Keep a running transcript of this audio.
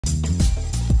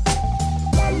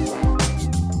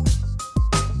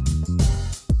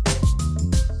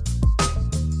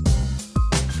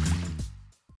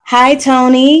Hi,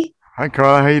 Tony. Hi,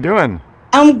 Carla. How you doing?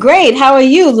 I'm great. How are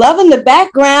you? Loving the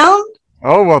background?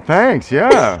 Oh, well, thanks.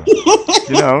 Yeah.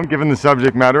 Given the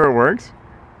subject matter, it works.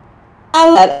 I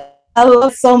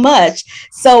love it so much.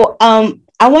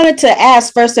 I wanted to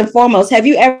ask first and foremost, have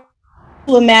you ever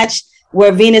been to a match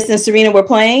where Venus and Serena were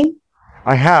playing?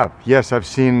 I have. Yes, I've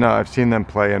seen them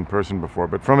play in person before,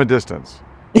 but from a distance.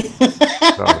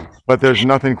 But there's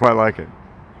nothing quite like it.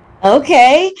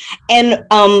 Okay. And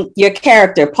your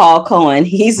character, Paul Cohen,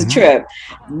 he's a Mhm. trip.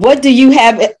 What do you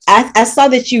have? I saw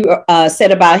that you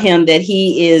said about him that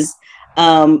he is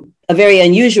a very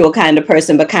unusual kind of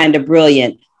person, but kind of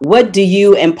brilliant. What do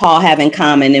you and Paul have in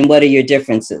common, and what are your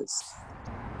differences?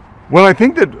 Well, I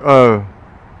think that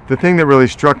the thing that really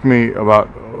struck me about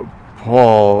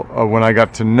Paul when I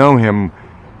got to know him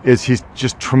is he's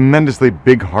just tremendously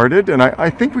big-hearted, and I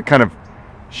think we kind of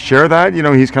share that.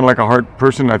 He's kind of like a hard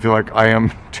person. I feel like I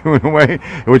am too in a way,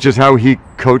 which is how he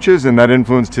coaches, and that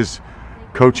influenced his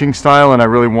coaching style. And I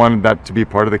really wanted that to be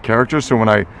part of the character. So when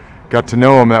I got to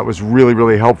know him, that was really,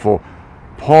 really helpful.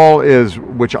 Paul is,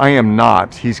 which I am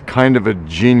not. He's kind of a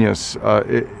genius.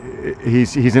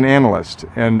 He's an analyst,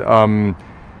 and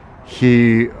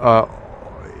he,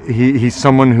 he's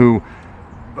someone who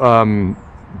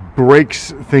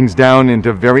breaks things down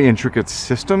into very intricate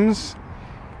systems,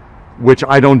 which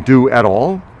I don't do at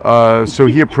all. So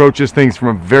he approaches things from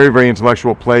a very, very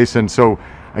intellectual place. And so,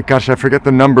 gosh, I forget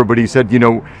the number, but he said,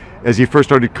 as he first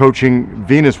started coaching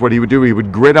Venus, what he would do, he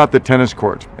would grid out the tennis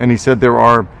court. And he said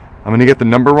I'm going to get the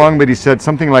number wrong, but he said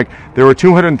something like, there are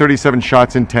 237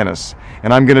 shots in tennis,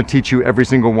 and I'm going to teach you every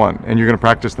single one, and you're going to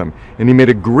practice them. And he made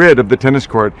a grid of the tennis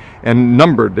court and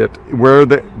numbered it where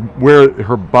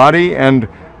her body and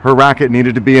her racket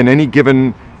needed to be in any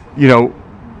given,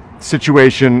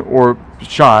 situation or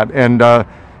shot, and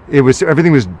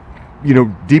everything was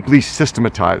deeply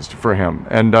systematized for him,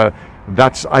 and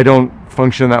that's I don't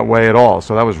function that way at all,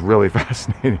 so that was really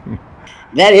fascinating.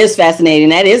 That is fascinating.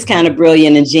 That is kind of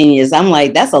brilliant and genius. I'm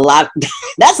like, that's a lot.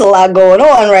 That's a lot going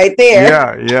on right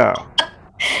there. Yeah.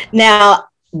 Now,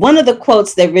 one of the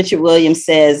quotes that Richard Williams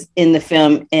says in the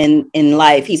film in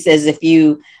life, he says, if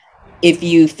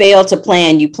you fail to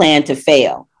plan, you plan to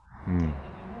fail. Hmm.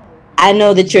 I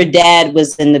know that your dad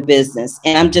was in the business,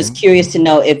 and I'm just Mhm. curious to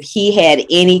know if he had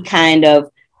any kind of,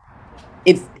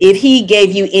 if he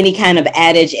gave you any kind of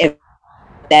adage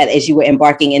that as you were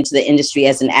embarking into the industry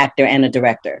as an actor and a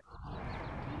director.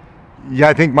 Yeah,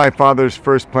 I think my father's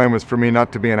first plan was for me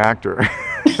not to be an actor.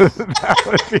 That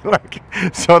would be like,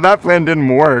 so that plan didn't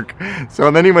work. So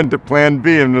then he went to plan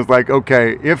B and was like,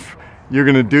 okay, if you're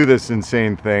going to do this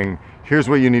insane thing, here's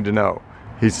what you need to know.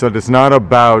 He said it's not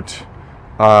about,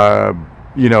 uh,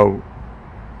 you know,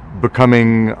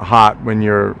 becoming hot when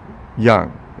you're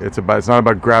young. It's not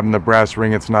about grabbing the brass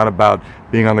ring. It's not about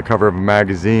being on the cover of a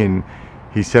magazine.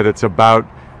 He said it's about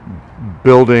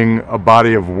building a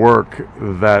body of work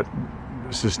that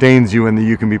sustains you and that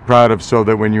you can be proud of, so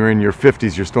that when you're in your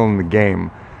 50s, you're still in the game.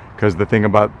 Because the thing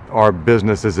about our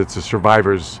business is it's a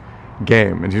survivor's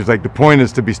game. And he was like, the point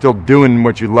is to be still doing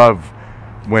what you love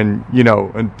when,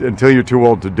 until you're too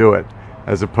old to do it,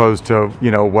 as opposed to,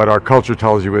 what our culture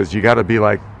tells you is you got to be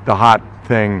like the hot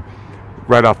thing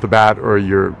right off the bat, or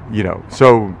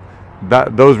so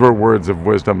those were words of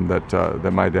wisdom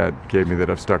that my dad gave me that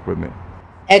have stuck with me.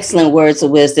 Excellent words of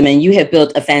wisdom. And you have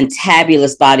built a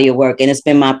fantabulous body of work. And it's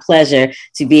been my pleasure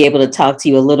to be able to talk to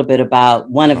you a little bit about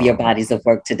one of your bodies of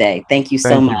work today. Thank you so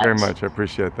Thank you very much. much. I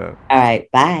appreciate that. All right.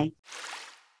 Bye.